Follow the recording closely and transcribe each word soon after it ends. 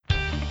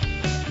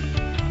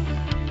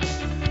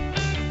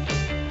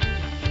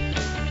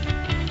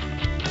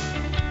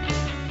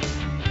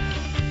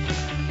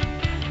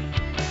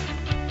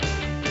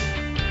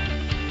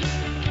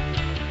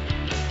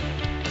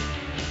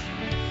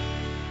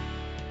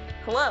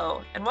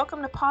Hello, and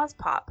welcome to Pause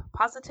Pop,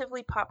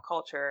 Positively Pop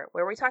Culture,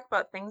 where we talk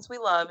about things we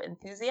love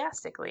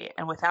enthusiastically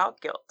and without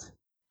guilt.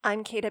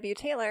 I'm KW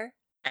Taylor.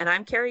 And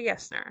I'm Carrie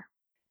Gessner.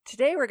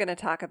 Today we're going to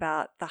talk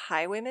about The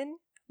Highwaymen,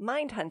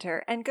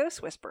 Mindhunter, and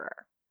Ghost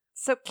Whisperer.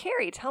 So,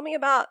 Carrie, tell me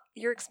about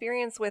your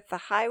experience with The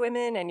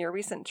Highwaymen and your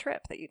recent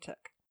trip that you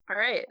took. All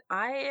right,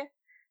 I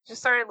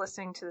just started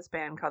listening to this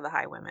band called The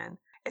Highwaymen.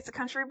 It's a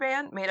country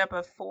band made up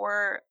of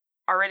 4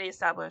 already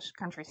established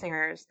country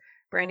singers: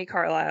 Brandi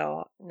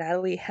Carlile,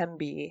 Natalie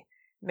Hemby,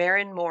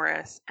 Maren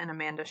Morris, and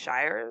Amanda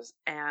Shires.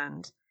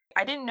 And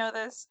I didn't know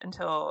this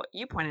until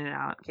you pointed it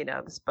out,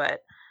 K-Dubs, but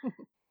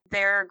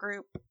their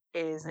group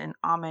is an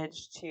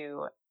homage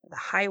to the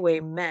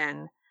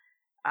Highwaymen,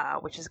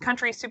 which is a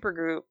country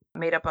supergroup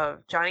made up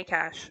of Johnny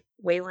Cash,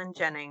 Waylon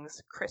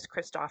Jennings, Chris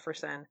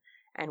Christopherson,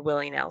 and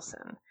Willie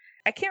Nelson.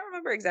 I can't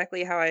remember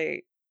exactly how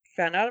I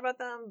found out about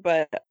them,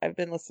 but I've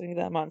been listening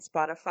to them on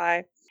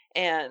Spotify,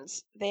 and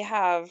they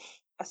have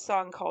a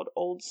song called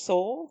Old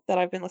Soul that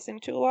I've been listening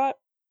to a lot.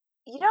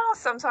 You know how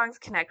some songs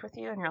connect with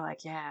you and you're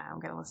like, yeah, I'm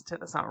going to listen to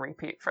this on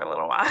repeat for a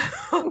little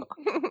while.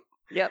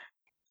 Yep.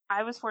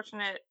 I was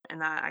fortunate in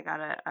that I got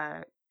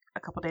a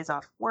couple days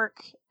off work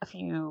a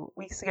few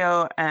weeks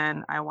ago,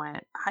 and I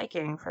went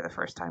hiking for the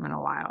first time in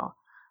a while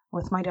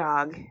with my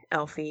dog,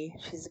 Elfie.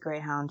 She's a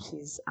greyhound.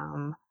 She's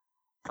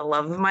the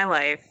love of my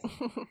life.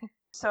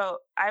 So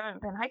I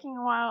haven't been hiking in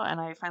a while, and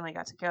I finally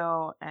got to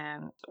go,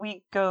 and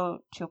we go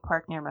to a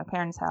park near my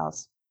parents'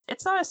 house.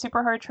 It's not a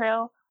super hard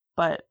trail,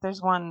 but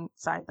there's one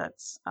side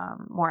that's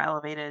more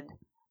elevated,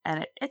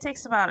 and it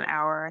takes about an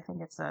hour. I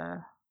think it's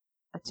a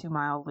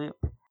 2-mile loop,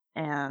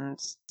 and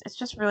it's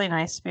just really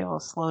nice to be able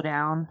to slow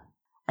down.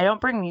 I don't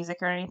bring music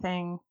or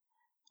anything.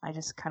 I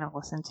just kind of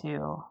listen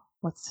to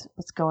what's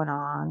going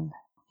on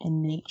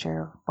in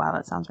nature. Wow,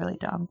 that sounds really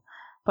dumb.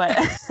 But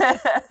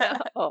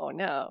Oh,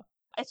 no.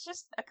 It's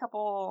just a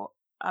couple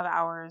of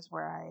hours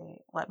where I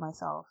let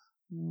myself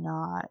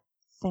not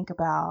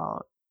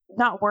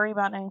worry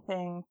about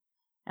anything,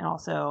 and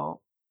also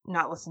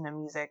not listen to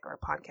music or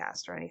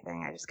podcast or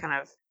anything. I just kind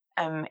of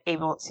am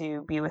able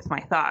to be with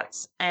my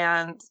thoughts.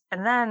 And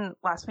then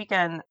last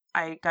weekend,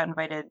 I got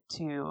invited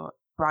to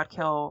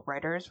Broadkill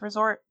Writers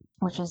Resort,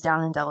 which is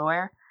down in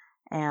Delaware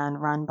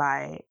and run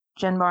by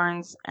Jen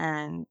Barnes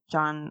and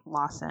John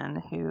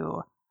Lawson,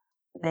 who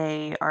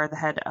they are the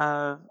head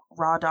of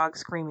Raw Dog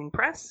Screaming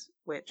Press,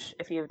 which,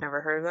 if you've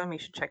never heard of them, you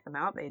should check them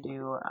out.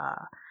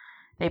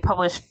 They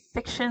publish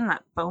fiction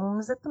that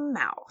foams at the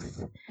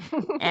mouth.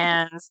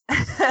 And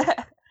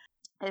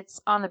it's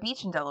on the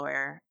beach in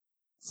Delaware,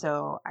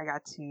 so I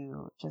got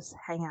to just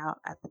hang out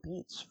at the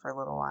beach for a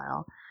little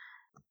while.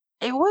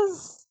 It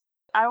was,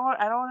 I don't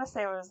want to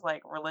say it was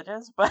like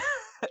religious, but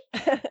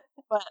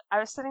but I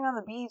was sitting on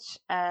the beach,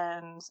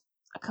 and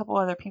a couple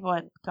other people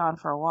had gone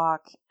for a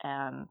walk,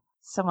 and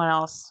someone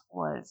else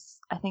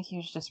I think he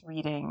was just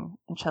reading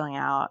and chilling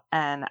out,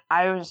 and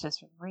I was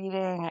just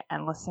reading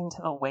and listening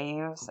to the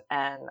waves,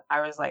 and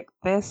I was like,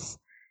 this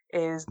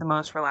is the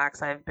most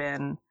relaxed I've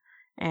been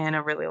in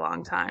a really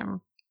long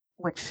time,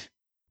 which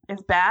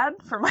is bad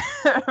for my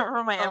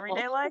for my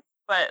everyday life,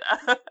 but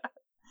it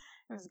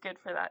was good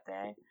for that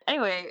day.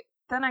 Anyway,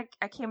 then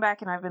I came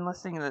back, and I've been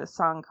listening to this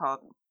song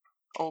called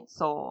Old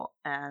Soul,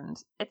 and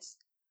it's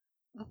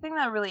the thing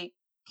that really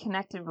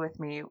connected with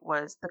me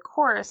was the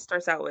chorus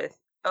starts out with,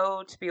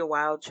 "Oh, to be a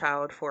wild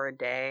child for a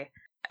day."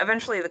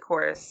 Eventually the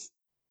chorus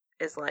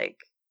is like,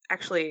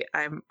 actually,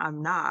 I'm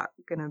not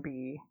gonna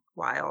be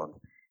wild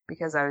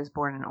because I was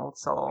born an old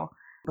soul,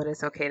 but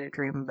it's okay to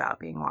dream about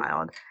being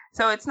wild.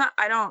 So it's not,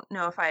 I don't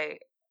know if I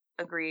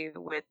agree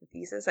with the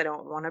thesis. I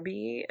don't want to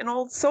be an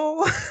old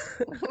soul.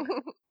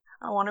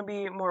 I want to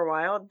be more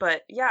wild,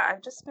 but yeah,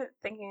 I've just been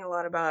thinking a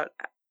lot about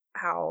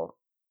how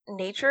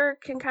nature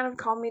can kind of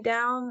calm me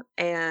down,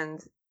 and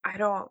I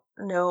don't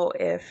know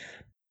if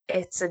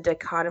it's a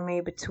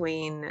dichotomy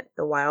between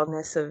the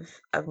wildness of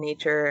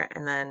nature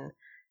and then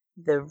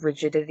the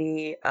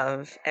rigidity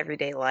of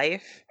everyday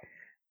life.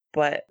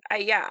 But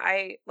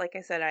I like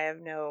I said,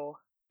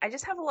 I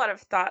just have a lot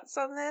of thoughts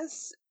on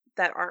this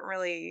that aren't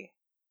really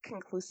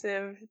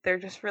conclusive. They're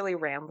just really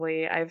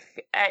rambly.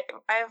 I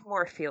have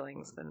more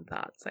feelings than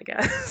thoughts, I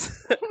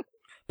guess.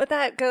 But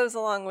that goes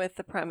along with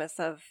the premise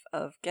of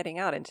getting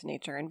out into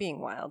nature and being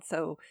wild.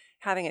 So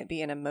having it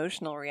be an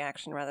emotional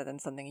reaction rather than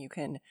something you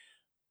can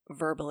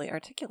verbally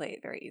articulate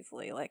very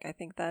easily. Like, I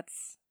think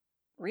that's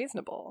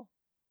reasonable.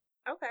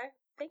 Okay,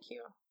 thank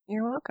you.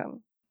 You're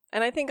welcome.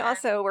 And I think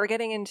also we're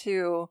getting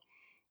into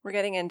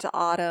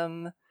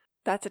autumn.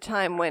 That's a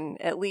time when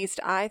at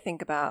least I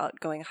think about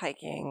going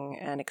hiking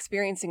and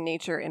experiencing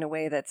nature in a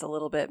way that's a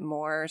little bit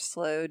more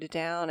slowed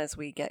down as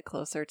we get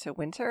closer to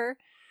winter.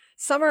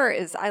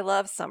 I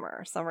love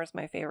summer. Summer's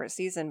my favorite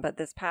season, but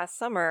this past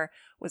summer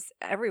was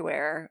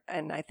everywhere,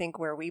 and I think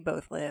where we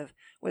both live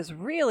was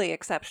really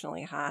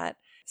exceptionally hot.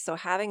 So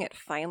having it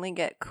finally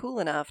get cool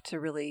enough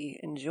to really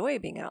enjoy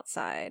being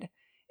outside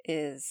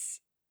is,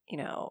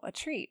 a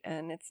treat,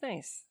 and it's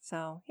nice.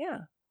 So, yeah.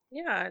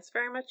 Yeah, it's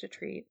very much a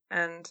treat.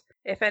 And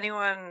if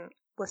anyone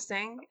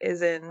listening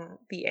is in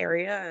the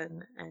area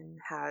and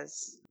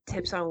has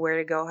tips on where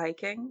to go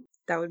hiking,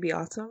 that would be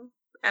awesome.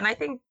 And I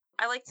think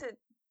I like to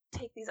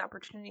take these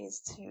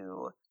opportunities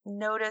to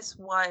notice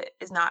what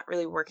is not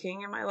really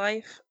working in my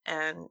life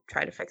and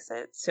try to fix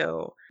it.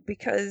 So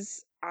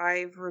because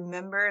I've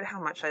remembered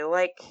how much I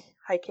like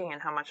hiking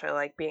and how much I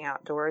like being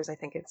outdoors, I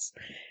think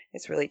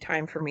it's really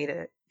time for me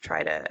to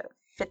try to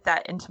fit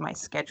that into my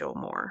schedule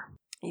more.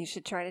 You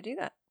should try to do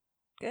that.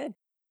 Good.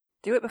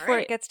 Do it before All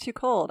right. it gets too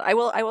cold. I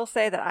will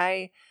say that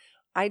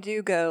I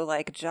do go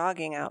like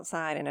jogging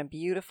outside in a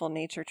beautiful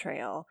nature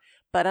trail,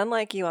 but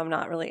unlike you, I'm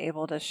not really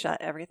able to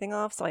shut everything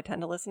off, so I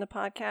tend to listen to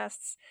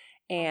podcasts.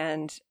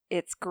 And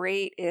it's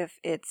great if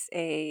it's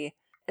a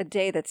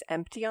day that's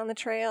empty on the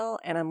trail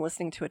and I'm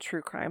listening to a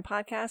true crime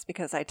podcast,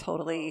 because I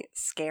totally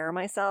scare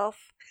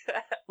myself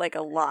like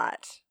a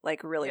lot,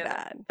 like really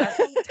bad. That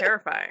sounds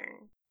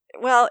terrifying.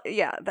 Well,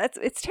 yeah,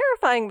 it's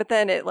terrifying, but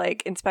then it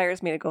like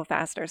inspires me to go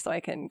faster so I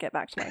can get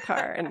back to my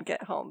car and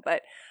get home.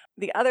 But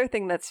the other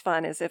thing that's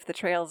fun is if the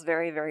trail's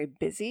very, very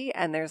busy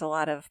and there's a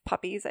lot of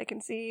puppies I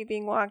can see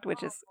being walked,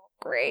 which is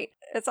great.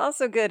 It's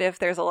also good if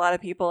there's a lot of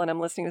people and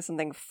I'm listening to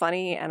something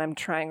funny and I'm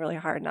trying really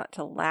hard not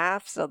to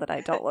laugh so that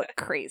I don't look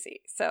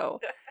crazy. So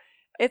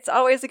it's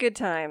always a good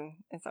time.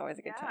 It's always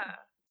a good time.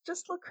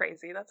 Just look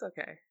crazy. That's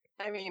okay.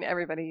 I mean,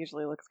 everybody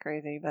usually looks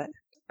crazy, but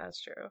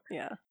That's true.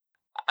 yeah.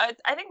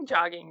 I think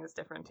jogging is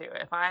different too.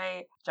 If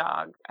I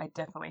jog, I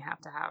definitely have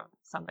to have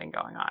something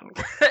going on,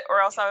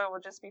 or else I will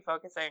just be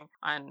focusing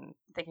on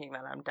thinking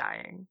that I'm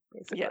dying,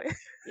 basically.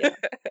 Yeah.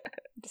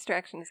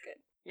 Distraction is good.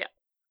 Yeah.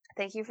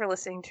 Thank you for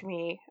listening to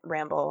me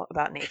ramble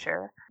about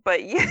nature.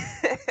 But you've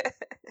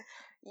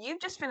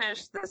just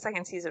finished the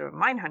second season of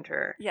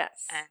Mindhunter.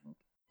 Yes. And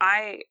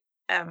I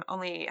am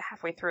only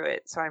halfway through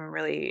it, so I'm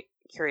really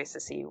curious to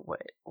see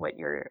what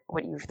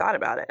you've thought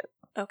about it.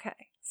 Okay.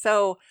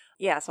 So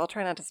I'll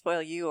try not to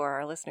spoil you or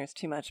our listeners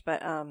too much,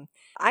 but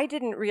I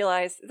didn't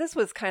realize this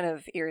was kind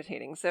of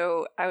irritating.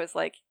 So I was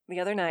like, the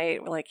other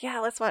night, we're like, yeah,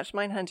 let's watch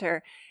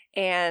Mindhunter.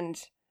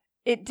 And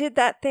it did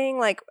that thing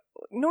like,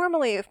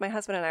 normally if my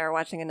husband and I are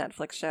watching a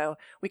Netflix show,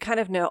 we kind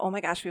of know, oh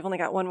my gosh, we've only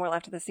got one more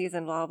left of the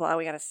season, blah, blah, blah.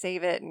 We got to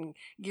save it and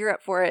gear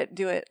up for it,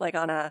 do it like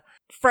on a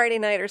Friday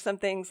night or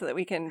something so that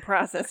we can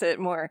process it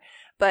more.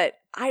 But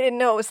I didn't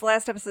know it was the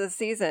last episode of the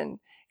season,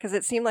 because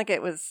it seemed like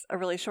it was a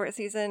really short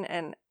season.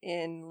 And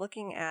in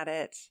looking at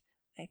it,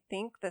 I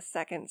think the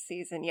second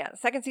season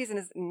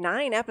is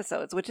 9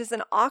 episodes, which is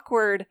an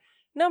awkward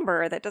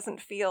number that doesn't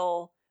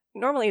feel,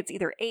 normally it's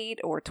either 8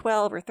 or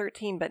 12 or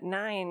 13, but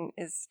 9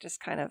 is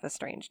just kind of a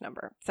strange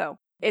number. So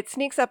it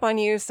sneaks up on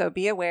you, so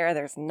be aware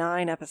there's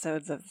 9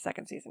 episodes of the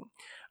second season.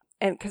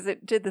 And because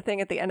it did the thing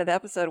at the end of the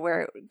episode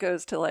where it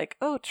goes to like,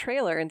 oh,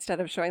 trailer,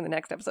 instead of showing the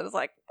next episode. I was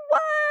like,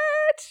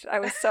 what? I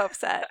was so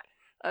upset.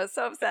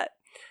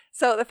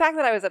 So the fact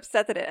that I was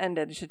upset that it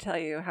ended should tell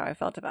you how I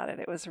felt about it.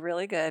 It was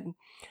really good.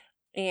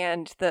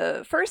 And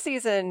the first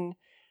season,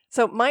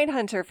 so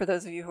Mindhunter, for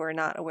those of you who are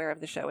not aware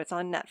of the show, it's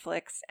on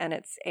Netflix, and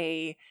it's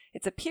a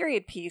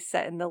period piece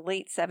set in the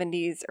late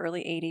 70s,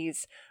 early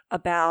 80s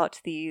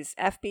about these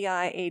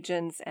FBI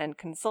agents and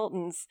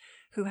consultants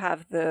who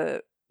have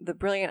the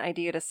brilliant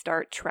idea to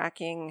start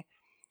tracking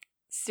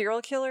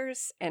serial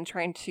killers and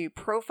trying to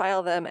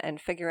profile them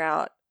and figure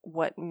out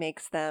what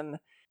makes them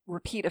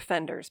repeat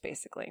offenders,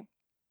 basically.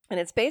 And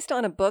it's based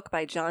on a book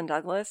by John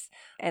Douglas,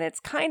 and it's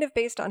kind of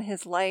based on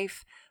his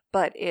life,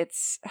 but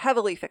it's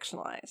heavily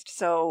fictionalized.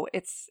 So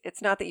it's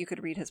not that you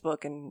could read his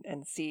book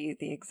and see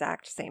the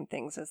exact same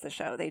things as the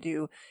show. They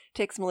do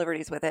take some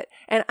liberties with it.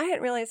 And I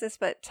didn't realize this,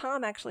 but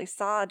Tom actually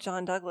saw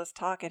John Douglas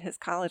talk at his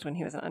college when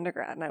he was an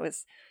undergrad, and I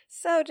was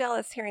so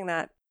jealous hearing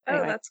that.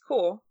 Anyway. Oh, that's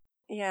cool.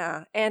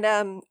 Yeah. And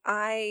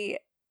I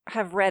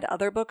have read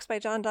other books by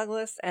John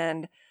Douglas,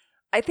 and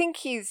I think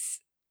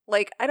he's,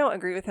 like, I don't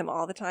agree with him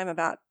all the time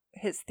about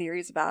his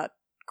theories about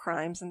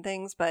crimes and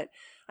things, but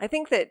I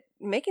think that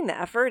making the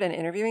effort and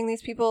interviewing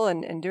these people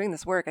and doing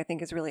this work, I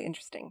think, is really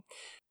interesting.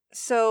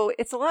 So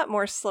it's a lot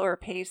more slower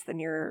pace than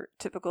your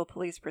typical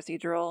police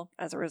procedural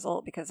as a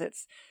result, because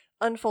it's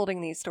unfolding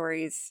these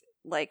stories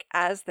like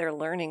as they're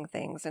learning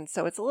things. And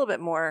so it's a little bit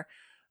more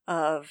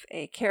of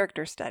a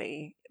character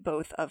study,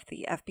 both of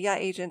the FBI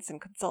agents and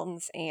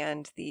consultants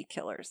and the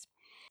killers.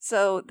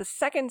 So the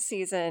second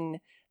season,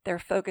 they're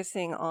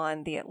focusing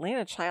on the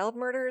Atlanta child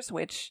murders,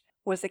 which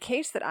was a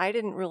case that I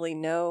didn't really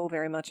know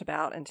very much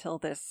about until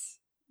this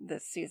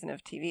season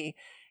of TV.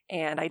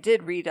 And I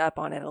did read up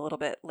on it a little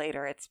bit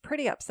later. It's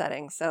pretty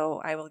upsetting. So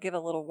I will give a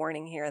little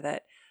warning here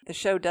that the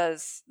show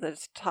does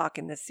this talk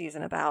in this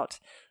season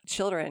about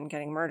children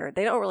getting murdered.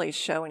 They don't really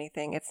show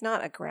anything. It's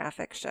not a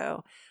graphic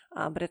show,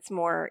 but it's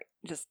more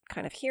just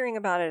kind of hearing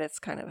about it. It's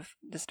kind of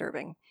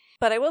disturbing.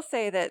 But I will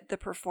say that the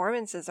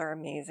performances are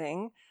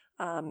amazing.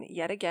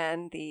 Yet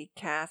again, the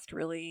cast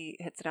really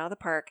hits it out of the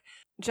park.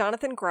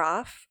 Jonathan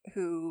Groff,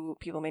 who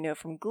people may know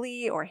from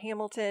Glee or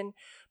Hamilton,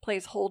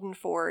 plays Holden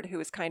Ford, who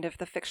is kind of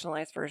the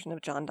fictionalized version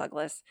of John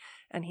Douglas,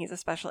 and he's a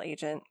special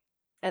agent.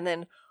 And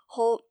then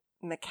Holt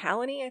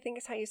McCallany, I think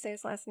is how you say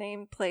his last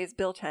name, plays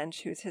Bill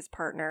Tench, who's his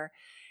partner.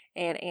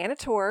 And Anna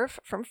Torv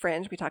from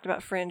Fringe, we talked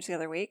about Fringe the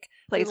other week.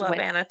 We love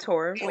Anna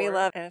Torv. We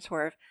love Anna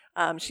Torv.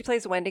 She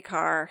plays Wendy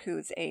Carr,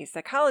 who's a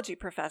psychology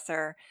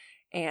professor.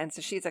 And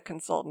so she's a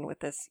consultant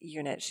with this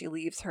unit. She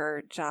leaves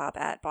her job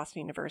at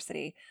Boston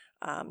University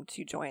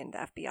to join the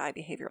FBI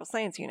Behavioral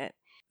Science Unit.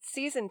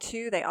 Season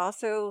 2, they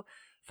also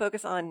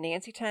focus on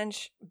Nancy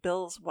Tench,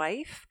 Bill's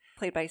wife,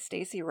 played by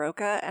Stacey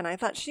Roca, and I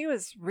thought she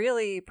was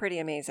really pretty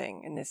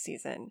amazing in this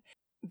season.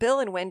 Bill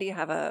and Wendy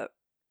have a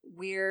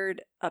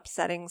weird,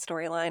 upsetting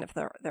storyline of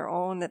their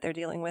own that they're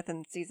dealing with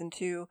in season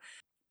 2.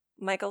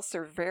 Michael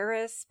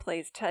Cerveris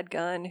plays Ted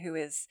Gunn, who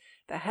is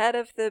the head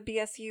of the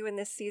BSU in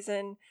this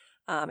season,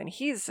 and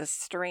he's a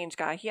strange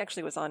guy. He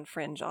actually was on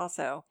Fringe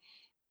also.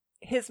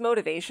 His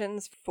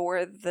motivations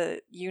for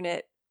the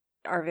unit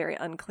are very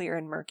unclear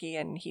and murky,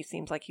 and he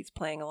seems like he's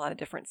playing a lot of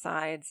different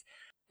sides.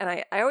 And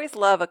I always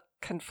love a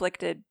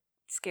conflicted,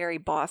 scary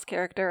boss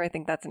character. I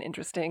think that's an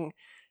interesting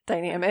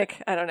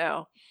dynamic. I don't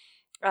know.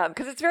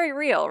 Because it's very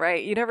real,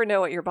 right? You never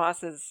know what your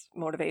boss's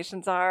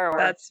motivations are. Or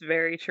that's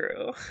very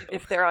true.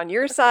 If they're on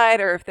your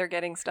side or if they're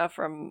getting stuff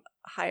from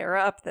higher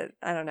up. That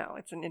I don't know.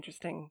 It's an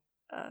interesting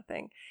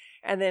thing.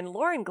 And then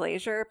Lauren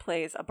Glazier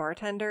plays a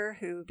bartender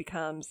who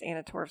becomes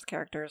Anna Torv's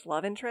character's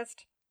love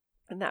interest.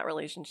 And that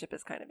relationship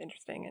is kind of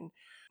interesting. And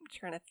I'm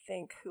trying to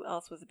think who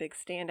else was a big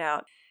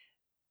standout.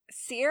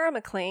 Sierra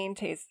McLean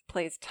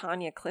plays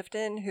Tanya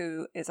Clifton,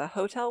 who is a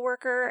hotel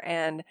worker,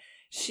 and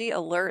she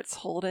alerts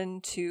Holden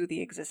to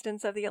the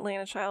existence of the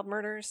Atlanta child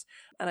murders.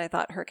 And I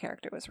thought her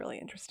character was really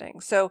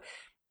interesting. So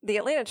the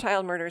Atlanta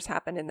child murders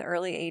happened in the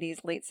early 80s,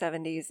 late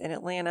 70s in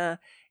Atlanta,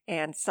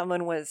 and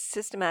someone was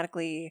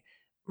systematically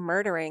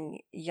murdering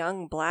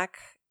young Black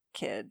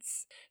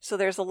kids. So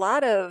there's a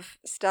lot of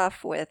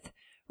stuff with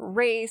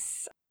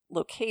race,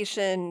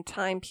 location,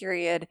 time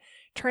period,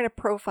 trying to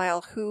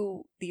profile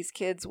who these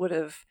kids would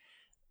have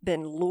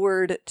been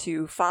lured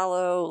to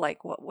follow,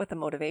 like what the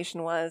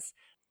motivation was.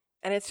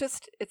 And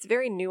it's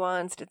very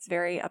nuanced. It's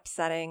very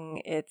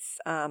upsetting.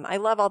 I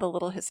love all the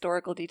little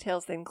historical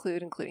details they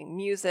include, including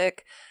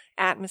music,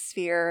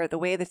 atmosphere, the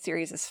way the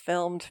series is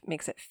filmed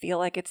makes it feel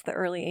like it's the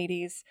early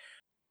 80s.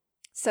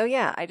 So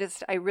yeah,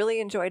 I really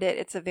enjoyed it.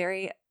 It's a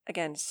very,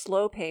 again,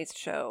 slow-paced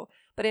show,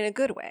 but in a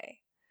good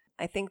way.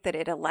 I think that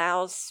it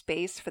allows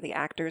space for the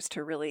actors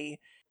to really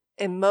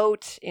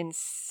emote in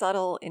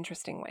subtle,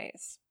 interesting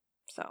ways.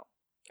 So,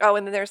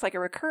 and then there's like a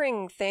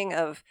recurring thing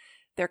of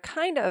they're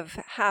kind of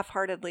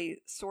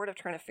half-heartedly sort of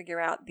trying to figure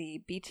out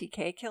the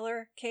BTK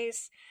killer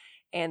case,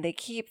 and they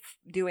keep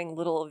doing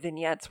little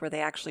vignettes where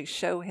they actually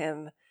show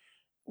him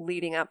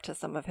leading up to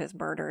some of his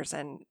murders,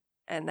 and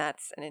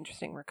that's an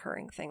interesting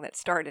recurring thing that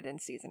started in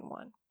season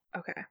 1.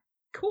 Okay,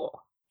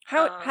 cool.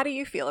 How do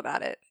you feel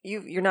about it?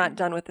 You're not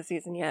done with the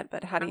season yet,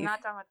 but how do you?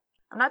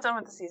 I'm not done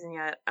with the season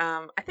yet.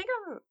 I think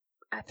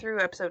I'm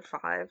through episode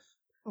 5.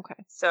 Okay.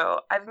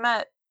 So I've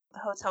met the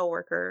hotel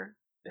worker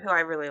who I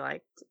really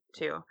liked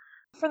too.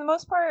 For the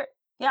most part,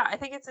 yeah, I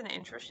think it's an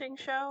interesting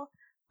show,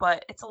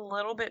 but it's a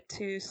little bit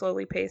too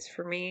slowly paced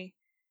for me,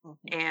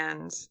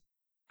 and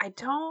I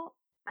don't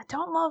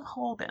love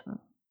Holden.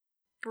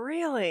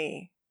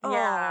 Really?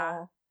 Yeah.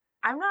 Oh.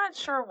 I'm not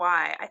sure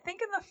why. I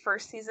think in the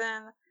first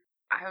season,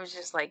 I was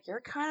just like, you're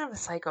kind of a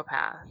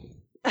psychopath.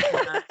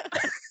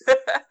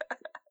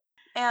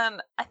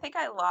 And I think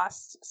I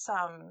lost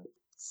some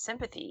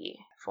sympathy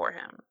for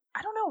him.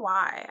 I don't know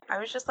why. I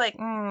was just like,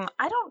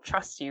 I don't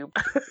trust you.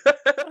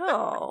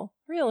 Oh,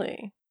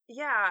 really?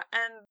 Yeah,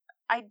 and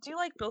I do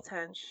like Bill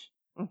Tench,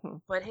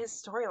 but his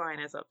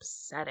storyline is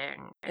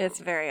upsetting. It's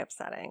very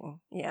upsetting,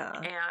 yeah.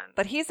 And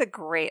but he's a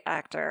great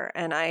actor,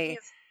 and I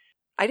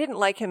didn't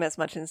like him as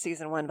much in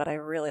season 1, but I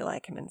really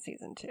like him in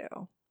season 2.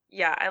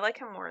 Yeah, I like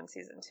him more in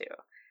season 2.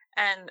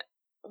 And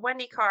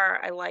Wendy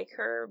Carr, I like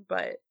her,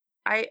 but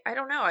I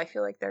don't know. I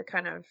feel like they're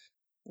kind of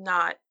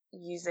not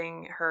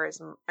using her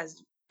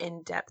as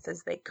in depth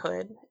as they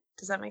could.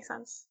 Does that make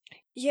sense?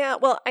 Yeah,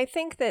 well, I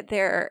think that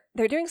they're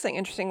doing something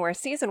interesting where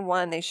season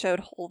 1 they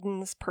showed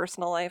Holden's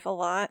personal life a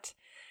lot.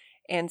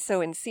 And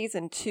so in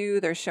season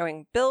 2 they're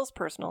showing Bill's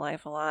personal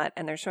life a lot,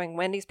 and they're showing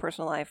Wendy's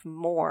personal life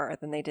more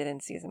than they did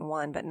in season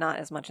 1, but not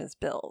as much as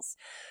Bill's.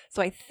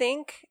 So I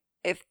think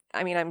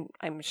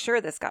I'm sure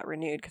this got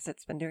renewed because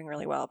it's been doing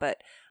really well, but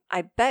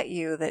I bet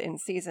you that in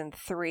season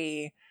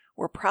 3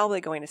 we're probably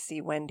going to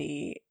see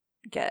Wendy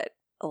get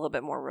a little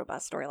bit more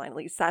robust storyline. At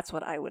least that's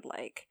what I would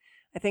like.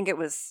 I think it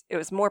was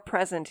more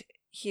present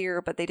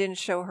here, but they didn't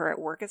show her at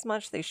work as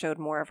much. They showed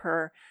more of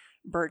her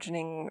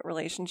burgeoning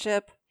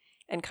relationship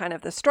and kind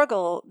of the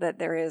struggle that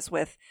there is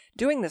with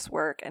doing this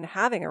work and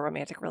having a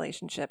romantic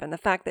relationship. And the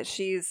fact that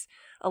she's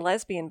a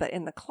lesbian, but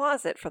in the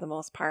closet for the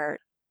most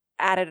part,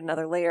 added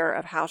another layer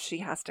of how she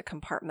has to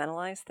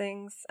compartmentalize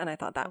things. And I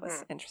thought that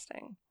was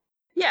interesting.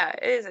 Yeah,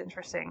 it is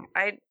interesting.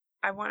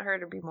 I want her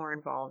to be more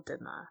involved in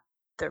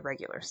the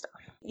regular stuff,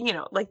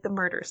 like the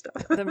murder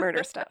stuff. The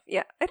murder stuff.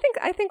 Yeah. I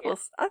think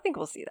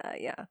we'll see that.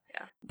 Yeah.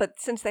 Yeah. But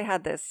since they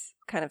had this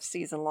kind of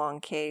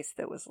season-long case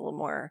that was a little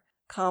more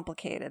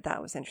complicated,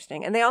 that was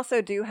interesting. And they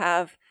also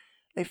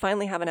they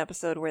finally have an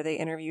episode where they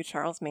interview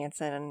Charles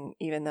Manson, and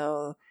even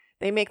though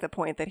they make the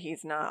point that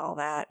he's not all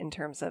that in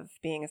terms of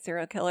being a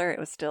serial killer. It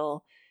was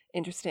still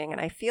interesting. And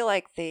I feel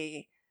like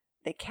they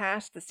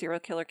cast the serial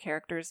killer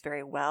characters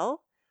very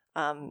well,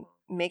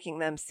 making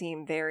them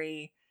seem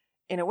very,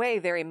 in a way,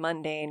 very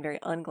mundane, very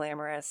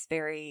unglamorous,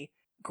 very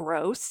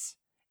gross.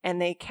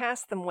 And they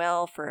cast them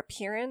well for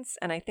appearance.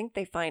 And I think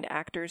they find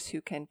actors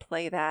who can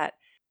play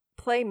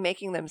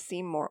making them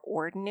seem more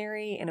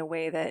ordinary in a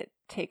way that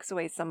takes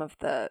away some of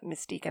the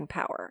mystique and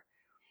power.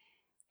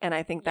 And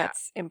I think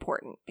that's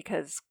important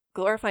because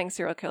glorifying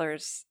serial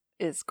killers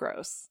is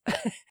gross.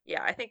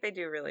 Yeah, I think they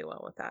do really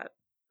well with that.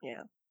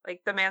 Yeah.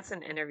 Like the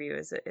Manson interview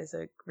is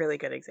a really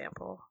good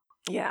example.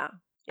 Yeah.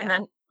 And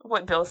then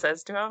what Bill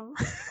says to him.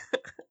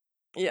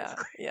 Yeah.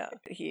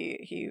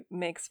 He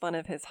makes fun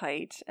of his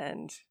height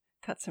and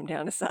cuts him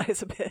down to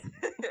size a bit.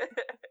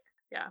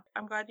 Yeah,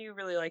 I'm glad you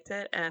really liked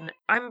it. And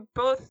I'm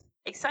both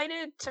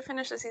excited to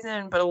finish the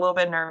season, but a little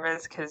bit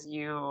nervous because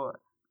you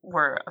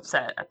were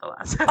upset at the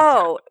last episode.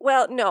 Oh,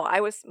 well, no,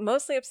 I was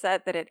mostly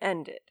upset that it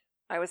ended.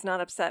 I was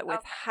not upset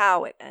with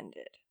how it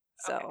ended.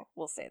 So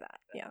we'll say that.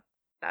 Yeah.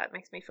 That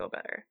makes me feel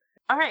better.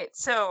 All right,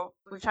 so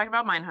we've talked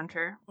about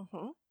Mindhunter,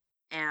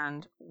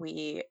 and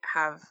we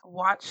have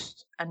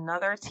watched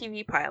another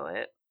TV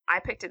pilot. I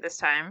picked it this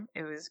time.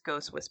 It was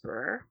Ghost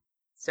Whisperer.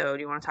 So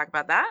do you want to talk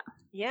about that?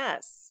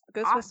 Yes.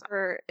 Ghost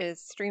Whisperer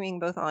is streaming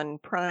both on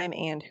Prime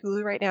and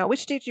Hulu right now.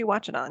 Which did you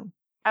watch it on?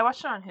 I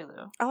watched it on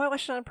Hulu. Oh, I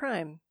watched it on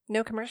Prime.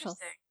 No commercials.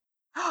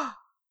 I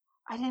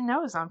didn't know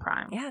it was on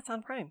Prime. Yeah, it's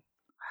on Prime.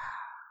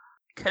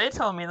 Could have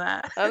told me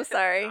that. I'm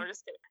sorry. I'm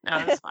just kidding.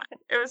 No, it was fine.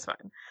 It was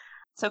fine.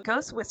 So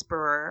Ghost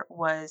Whisperer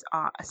was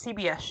a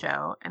CBS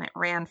show, and it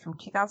ran from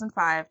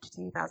 2005 to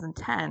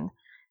 2010,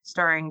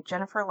 starring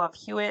Jennifer Love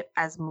Hewitt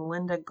as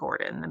Melinda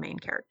Gordon, the main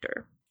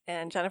character.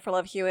 And Jennifer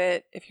Love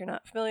Hewitt, if you're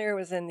not familiar,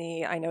 was in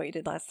the I Know What You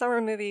Did Last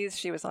Summer movies.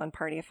 She was on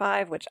Party of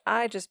Five, which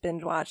I just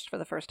binge watched for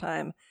the first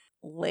time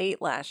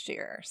late last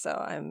year. So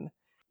I'm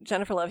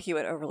Jennifer Love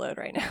Hewitt overload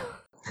right now.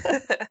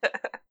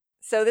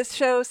 So this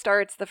show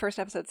the first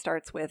episode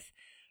starts with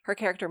her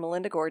character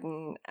Melinda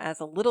Gordon as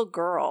a little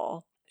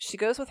girl. She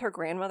goes with her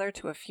grandmother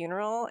to a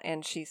funeral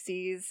and she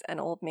sees an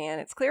old man.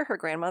 It's clear her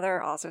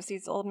grandmother also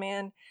sees the old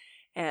man.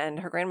 And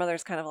her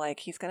grandmother's kind of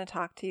like, he's going to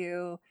talk to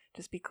you.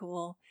 Just be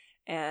cool.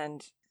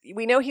 And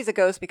we know he's a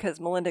ghost because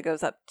Melinda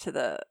goes up to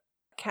the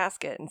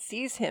casket and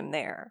sees him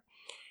there.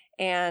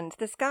 And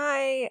this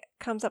guy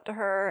comes up to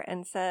her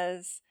and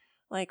says,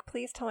 like,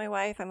 please tell my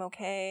wife I'm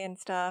okay and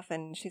stuff.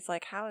 And she's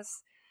like, how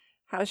is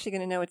she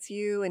going to know it's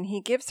you? And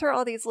he gives her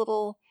all these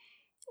little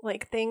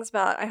like things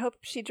about, I hope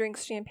she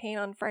drinks champagne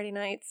on Friday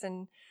nights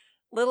and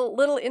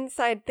little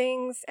inside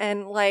things.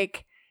 And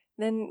like,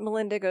 then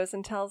Melinda goes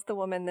and tells the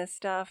woman this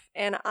stuff.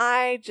 And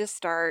I just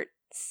start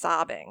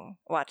sobbing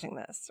watching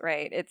this,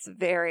 right? It's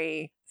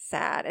very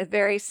sad. It's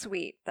very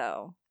sweet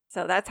though.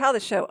 So that's how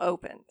the show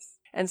opens.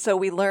 And so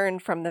we learn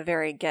from the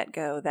very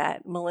get-go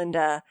that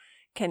Melinda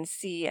can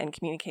see and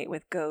communicate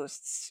with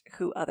ghosts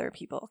who other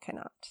people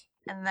cannot.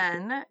 And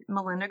then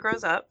Melinda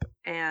grows up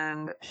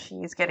and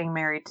she's getting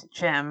married to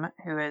Jim,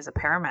 who is a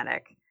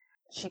paramedic.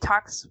 She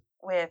talks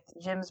with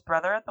Jim's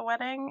brother at the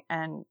wedding,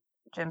 and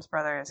Jim's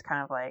brother is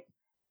kind of like,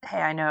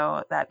 hey, I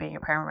know that being a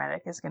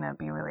paramedic is going to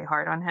be really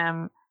hard on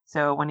him.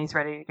 So when he's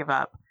ready to give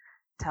up,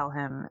 tell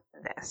him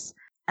this.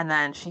 And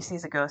then she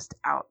sees a ghost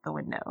out the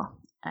window.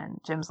 And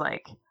Jim's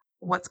like,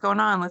 what's going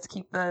on? Let's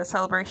keep the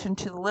celebration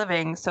to the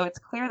living. So it's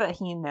clear that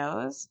he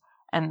knows.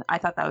 And I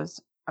thought that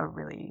was a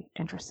really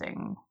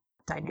interesting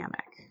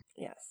dynamic.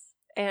 Yes.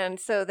 And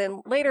so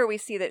then later we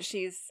see that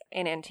she's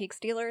an antiques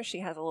dealer. She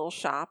has a little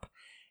shop.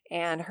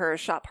 And her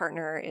shop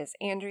partner is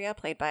Andrea,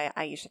 played by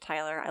Aisha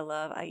Tyler. I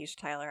love Aisha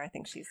Tyler. I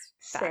think she's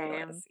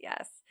fabulous. Same.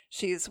 Yes.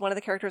 She's one of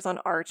the characters on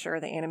Archer,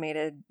 the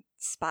animated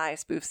spy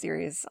spoof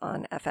series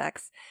on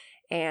FX.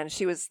 And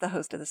she was the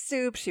host of The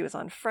Soup. She was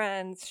on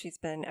Friends. She's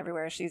been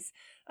everywhere. She's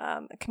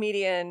a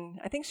comedian.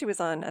 I think she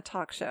was on a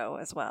talk show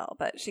as well.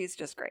 But she's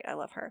just great. I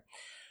love her.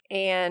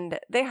 And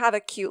they have a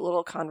cute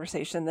little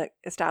conversation that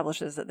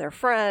establishes that they're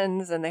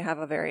friends. And they have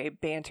a very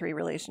bantery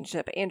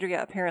relationship.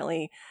 Andrea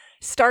apparently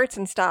starts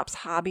and stops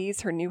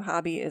hobbies. Her new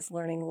hobby is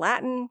learning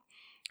Latin.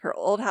 Her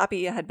old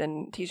hobby had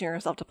been teaching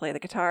herself to play the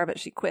guitar, but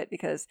she quit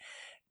because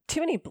too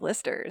many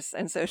blisters.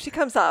 And so she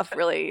comes off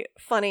really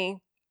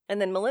funny.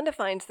 And then Melinda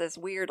finds this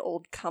weird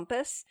old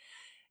compass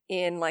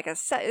in like a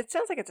set. It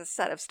sounds like it's a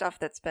set of stuff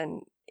that's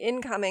been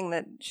incoming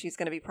that she's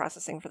going to be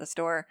processing for the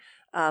store.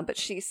 But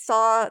she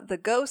saw the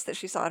ghost that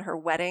she saw at her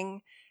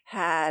wedding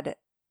had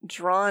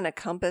drawn a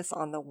compass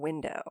on the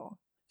window.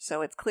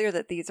 So it's clear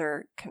that these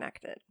are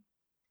connected.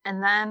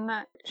 And then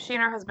she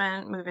and her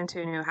husband move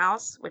into a new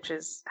house, which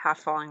is half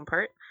falling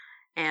apart.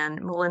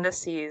 And Melinda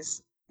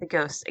sees the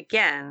ghost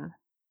again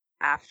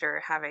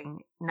after having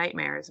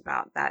nightmares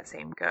about that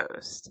same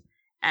ghost.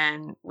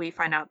 And we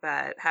find out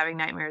that having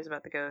nightmares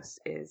about the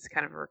ghost is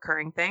kind of a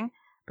recurring thing.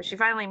 But she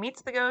finally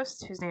meets the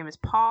ghost, whose name is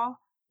Paul.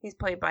 He's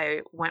played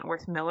by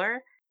Wentworth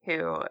Miller,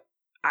 who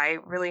I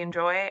really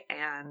enjoy.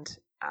 And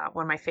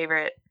one of my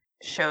favorite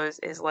shows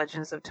is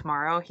Legends of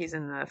Tomorrow. He's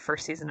in the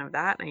first season of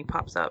that, and he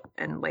pops up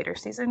in later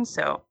seasons.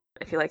 So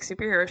if you like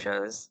superhero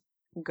shows,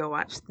 go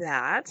watch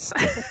that.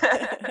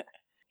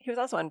 He was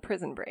also on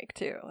Prison Break,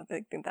 too. I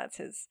think that's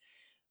his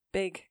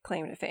big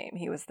claim to fame.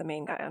 He was the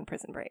main guy on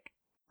Prison Break.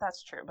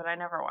 That's true, but I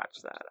never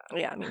watched that.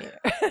 Yeah, me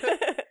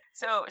neither.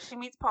 So she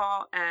meets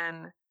Paul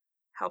and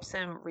helps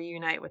him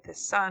reunite with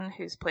his son,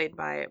 who's played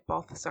by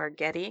Balthazar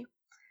Getty,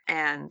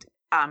 and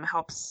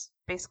helps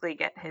basically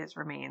get his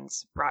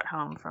remains brought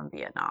home from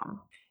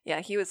Vietnam.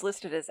 Yeah, he was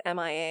listed as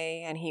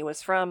MIA, and he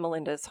was from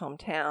Melinda's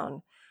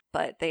hometown,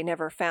 but they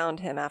never found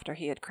him after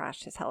he had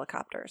crashed his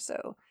helicopter.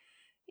 So,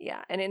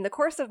 yeah. And in the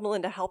course of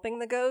Melinda helping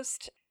the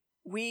ghost,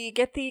 we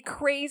get the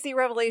crazy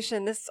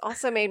revelation, this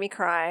also made me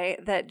cry,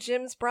 that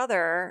Jim's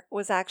brother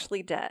was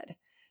actually dead.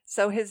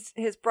 So his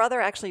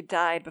brother actually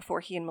died before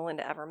he and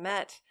Melinda ever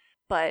met,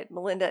 but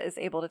Melinda is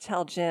able to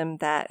tell Jim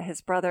that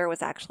his brother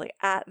was actually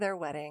at their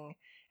wedding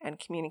and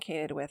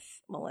communicated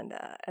with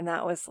Melinda. And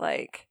that was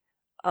like,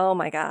 oh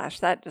my gosh,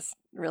 that just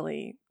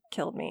really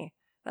killed me.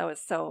 That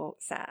was so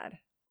sad.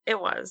 It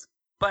was,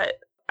 but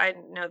I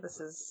know this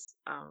is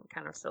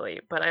kind of silly,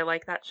 but I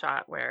like that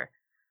shot where,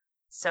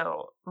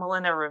 so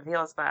Melinda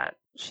reveals that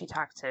she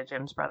talked to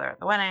Jim's brother at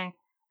the wedding,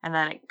 and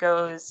then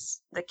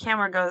the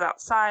camera goes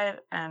outside,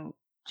 and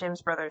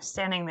Jim's brother is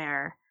standing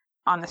there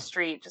on the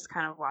street, just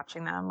kind of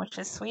watching them, which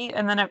is sweet.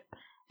 And then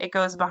it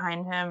goes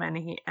behind him,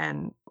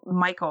 and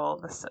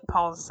Michael,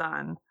 Paul's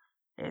son,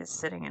 is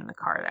sitting in the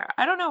car there.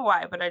 I don't know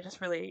why, but I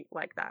just really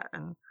like that.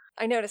 And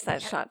I noticed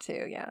that shot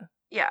too, yeah.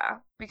 Yeah,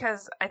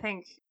 because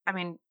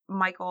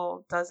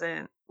Michael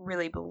doesn't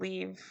really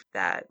believe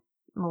that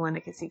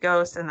Melinda could see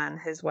ghosts, and then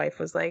his wife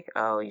was like,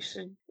 oh, you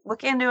should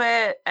look into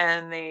it,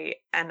 and they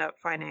end up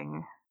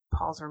finding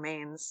Paul's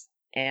remains.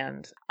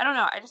 And I don't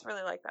know, I just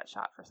really like that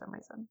shot for some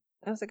reason.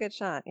 That was a good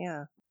shot,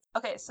 yeah.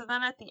 Okay, so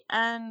then at the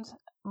end,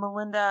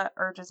 Melinda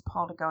urges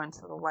Paul to go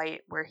into the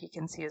light where he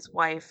can see his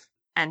wife,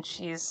 and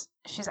she's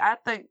at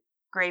the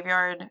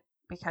graveyard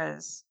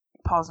because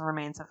Paul's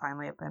remains have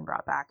finally been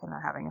brought back and they're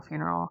having a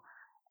funeral.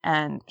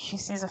 And she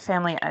sees a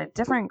family at a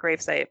different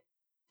gravesite.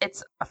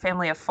 It's a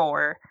family of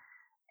 4,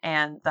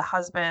 and the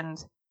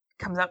husband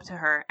comes up to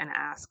her and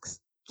asks,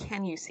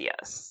 can you see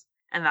us?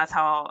 And that's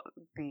how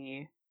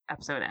the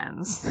episode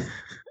ends.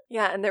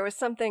 Yeah, and there was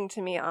something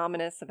to me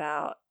ominous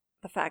about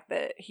the fact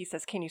that he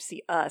says, can you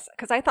see us?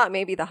 Because I thought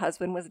maybe the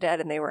husband was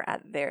dead and they were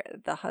at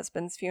the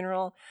husband's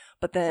funeral.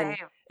 But then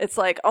It's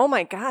like, oh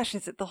my gosh,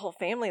 is it the whole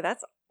family?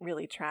 That's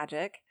really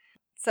tragic.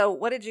 So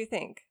what did you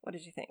think? What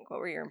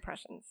were your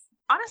impressions?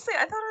 Honestly,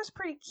 I thought it was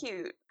pretty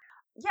cute.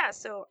 Yeah,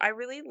 so I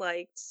really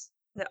liked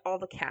all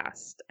the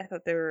cast. I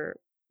thought they were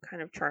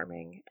kind of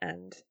charming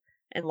and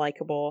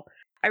likable.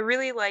 I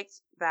really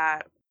liked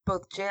that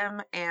both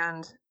Jim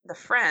and the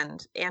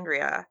friend,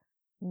 Andrea,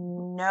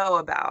 know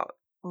about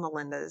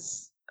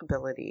Melinda's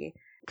ability.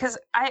 Because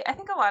I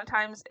think a lot of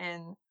times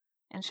in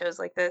shows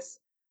like this,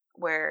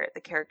 where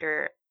the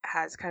character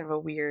has kind of a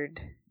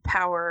weird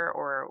power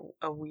or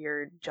a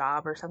weird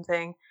job or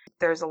something,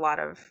 there's a lot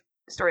of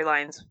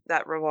storylines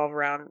that revolve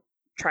around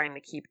trying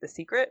to keep the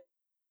secret.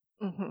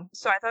 Mm-hmm.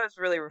 So I thought it was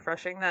really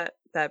refreshing that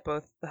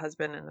both the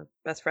husband and the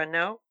best friend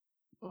know,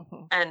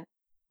 and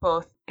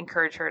both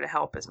encourage her to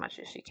help as much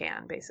as she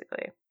can,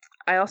 basically.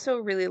 I also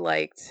really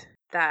liked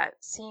that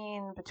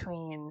scene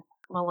between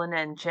Melinda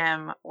and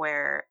Jim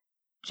where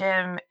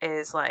Jim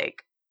is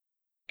like,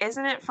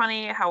 isn't it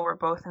funny how we're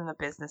both in the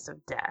business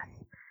of death?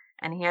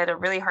 And he had a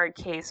really hard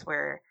case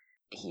where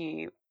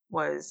he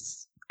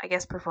was, I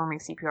guess, performing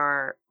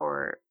CPR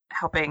or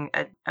helping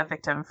a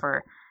victim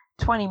for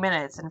 20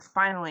 minutes, and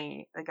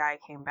finally the guy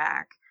came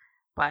back.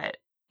 But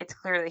it's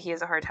clear that he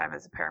has a hard time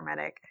as a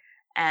paramedic.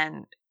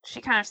 And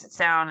she kind of sits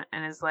down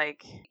and is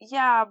like,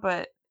 yeah,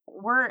 but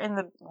we're in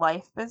the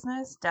life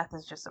business. Death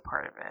is just a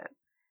part of it.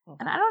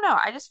 And I don't know,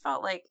 I just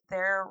felt like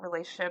their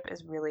relationship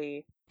is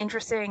really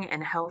interesting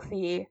and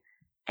healthy,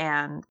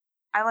 and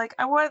I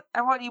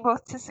want you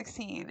both to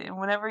succeed in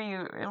whatever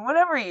you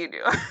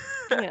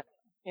do.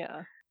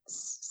 Yeah.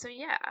 So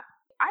yeah,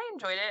 I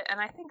enjoyed it, and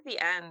I think the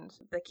end,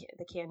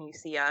 the can you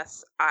see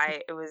us?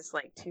 It was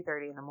like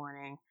 2:30 in the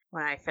morning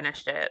when I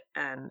finished it,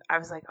 and I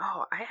was like,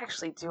 oh, I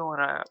actually do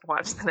want to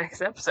watch the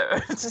next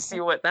episode to see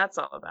what that's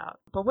all about.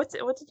 But what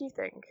did you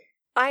think?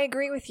 I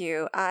agree with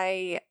you.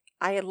 I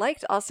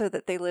liked also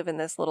that they live in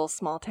this little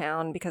small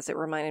town because it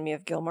reminded me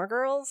of Gilmore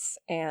Girls,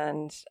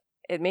 and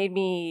it made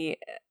me,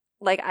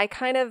 like, I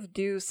kind of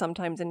do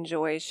sometimes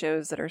enjoy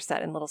shows that are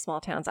set in little small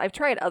towns. I've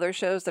tried other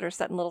shows that are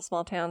set in little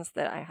small towns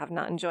that I have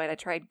not enjoyed. I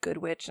tried Good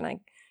Witch, and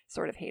I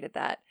sort of hated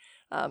that.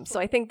 So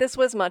I think this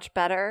was much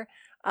better.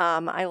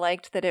 I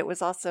liked that it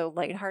was also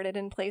lighthearted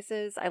in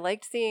places. I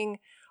liked seeing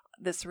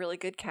this really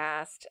good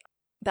cast.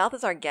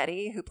 Balthazar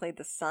Getty, who played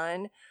the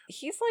son,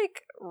 he's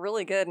like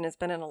really good and has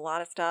been in a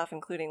lot of stuff,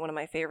 including one of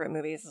my favorite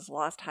movies is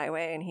Lost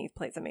Highway, and he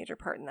plays a major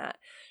part in that.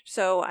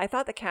 So I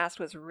thought the cast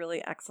was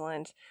really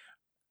excellent.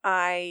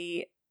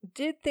 I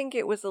did think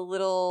it was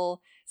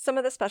some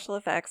of the special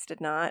effects did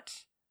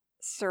not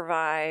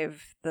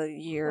survive the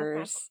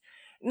years.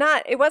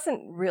 It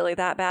wasn't really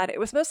that bad. It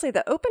was mostly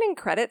the opening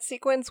credit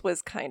sequence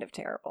was kind of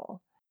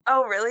terrible.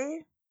 Oh,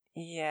 really?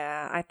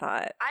 Yeah, I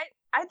thought.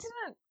 I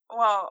didn't.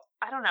 Well,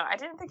 I don't know. I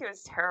didn't think it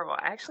was terrible.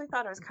 I actually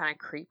thought it was kind of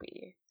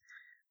creepy,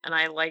 and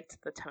I liked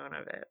the tone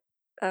of it.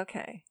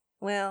 Okay.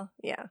 Well,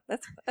 yeah,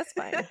 that's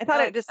fine. I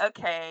thought it just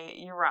Okay,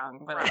 you're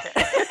wrong, but okay.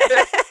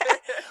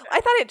 I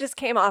thought it just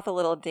came off a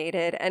little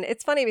dated, and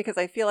it's funny because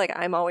I feel like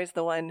I'm always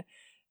the one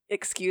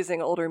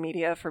excusing older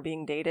media for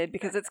being dated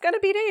because it's going to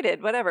be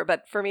dated, whatever.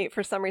 But for me,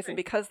 for some reason,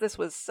 because this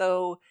was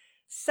so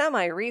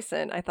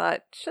semi-recent, I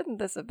thought, shouldn't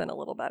this have been a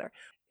little better?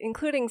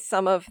 Including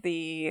some of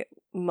the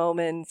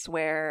moments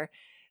where,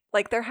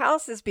 like, their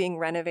house is being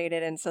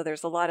renovated, and so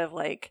there's a lot of,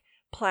 like,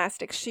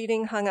 plastic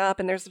sheeting hung up,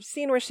 and there's a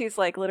scene where she's,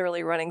 like,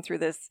 literally running through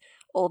this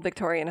old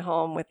Victorian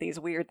home with these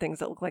weird things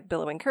that look like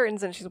billowing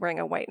curtains, and she's wearing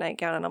a white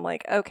nightgown, and I'm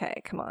like,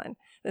 okay, come on.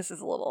 This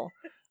is a little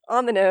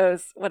on the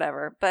nose,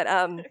 whatever. But,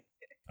 so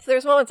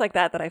there's moments like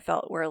that I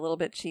felt were a little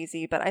bit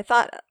cheesy, but I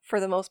thought for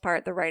the most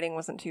part the writing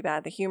wasn't too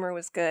bad. The humor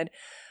was good.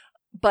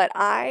 But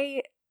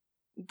I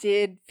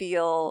did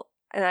feel,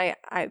 and I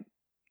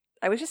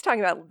was just talking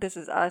about This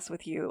Is Us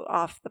with you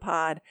off the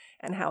pod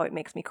and how it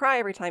makes me cry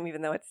every time,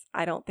 even though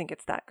I don't think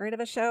it's that great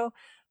of a show.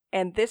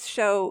 And this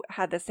show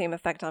had the same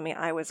effect on me.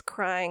 I was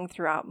crying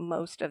throughout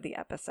most of the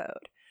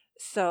episode.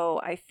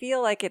 So I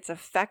feel like it's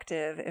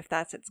effective if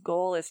that's its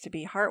goal, is to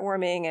be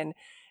heartwarming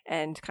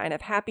and kind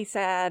of happy,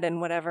 sad and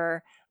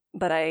whatever.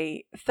 But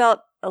I felt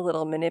a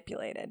little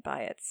manipulated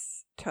by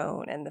its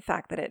tone and the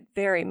fact that it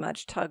very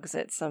much tugs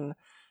at some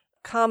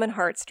common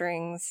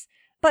heartstrings.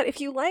 But if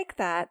you like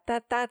that,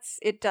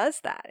 it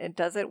does that. It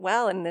does it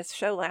well, and this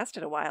show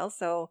lasted a while.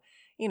 So,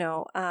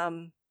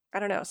 I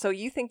don't know. So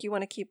you think you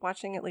want to keep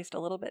watching at least a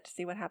little bit to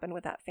see what happened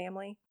with that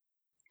family?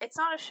 It's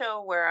not a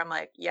show where I'm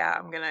like, yeah,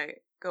 I'm going to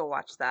go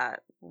watch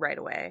that right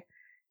away.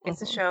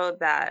 It's a show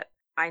that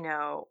I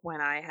know when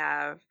I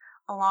have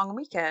a long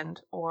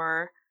weekend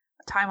or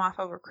time off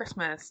over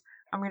Christmas,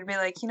 I'm going to be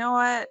like, you know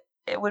what?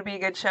 It would be a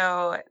good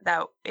show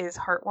that is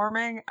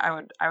heartwarming. I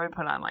would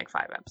put on like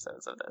 5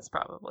 episodes of this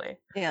probably.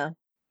 Yeah.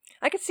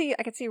 I could see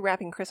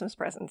wrapping Christmas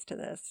presents to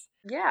this.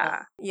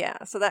 Yeah.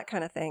 Yeah, so that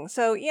kind of thing.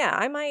 So yeah,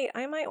 I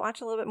might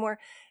watch a little bit more.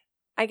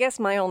 I guess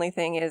my only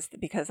thing is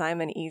because I'm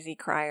an easy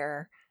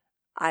crier,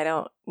 I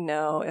don't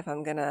know if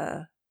I'm going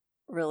to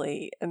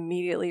really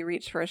immediately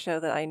reach for a show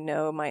that I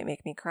know might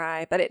make me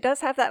cry, but it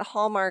does have that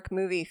Hallmark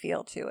movie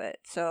feel to it.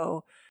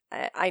 So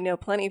I know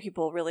plenty of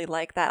people really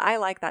like that. I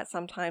like that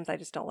sometimes. I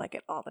just don't like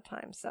it all the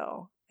time.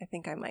 So I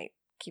think I might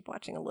keep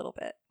watching a little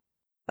bit.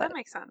 But, that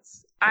makes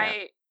sense.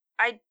 Yeah.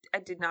 I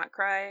did not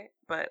cry,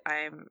 but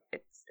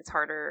it's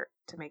harder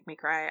to make me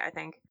cry, I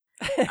think.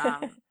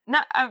 That's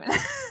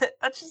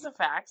just a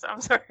fact.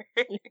 I'm sorry.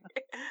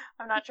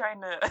 I'm not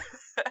trying to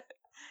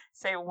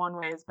say one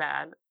way is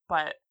bad,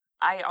 but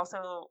I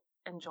also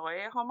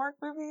enjoy Hallmark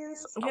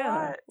movies a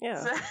lot.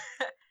 Yeah.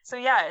 So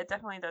yeah, it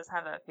definitely does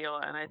have that feel,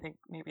 and I think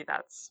maybe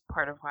that's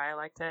part of why I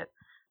liked it.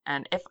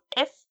 And if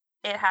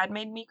it had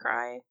made me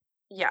cry,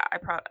 yeah, I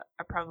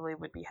probably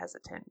would be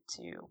hesitant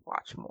to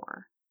watch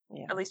more.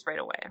 Yeah. At least right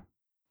away.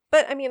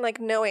 But I mean, like,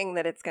 knowing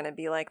that it's going to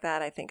be like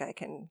that, I think I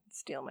can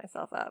steel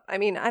myself up. I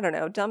mean, I don't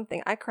know, dumb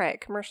thing. I cry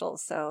at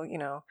commercials, so,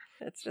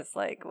 it's just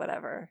like,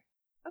 whatever.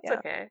 That's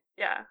okay.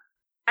 Yeah.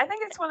 I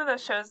think it's one of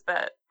those shows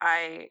that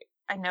I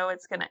know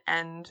it's going to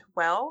end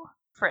well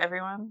for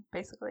everyone,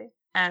 basically.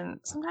 And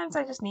sometimes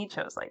I just need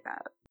shows like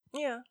that.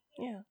 Yeah.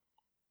 I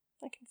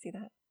can see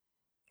that.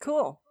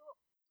 Cool.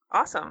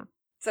 Awesome.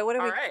 So what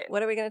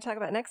are we going to talk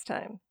about next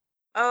time?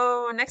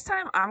 Oh, next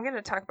time I'm going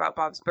to talk about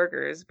Bob's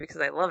Burgers because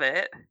I love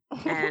it.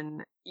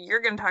 And you're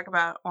going to talk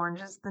about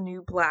Orange is the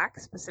New Black,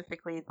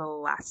 specifically the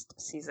last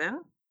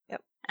season.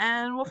 Yep.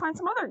 And we'll find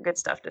some other good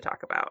stuff to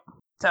talk about.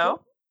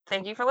 So,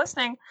 Thank you for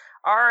listening.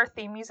 Our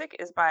theme music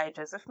is by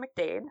Joseph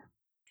McDade.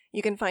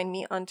 You can find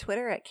me on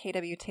Twitter at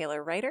KW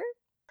Taylor Writer.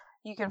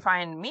 You can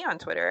find me on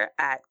Twitter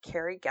at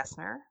Carrie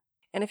Gessner.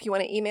 And if you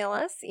want to email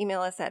us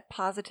at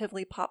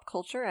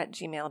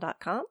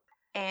positivelypopculture@gmail.com.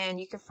 And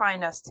you can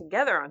find us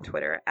together on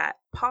Twitter at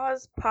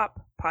Pause Pop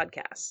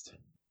Podcast.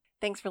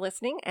 Thanks for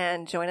listening,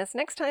 and join us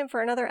next time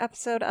for another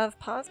episode of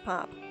Pause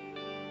Pop.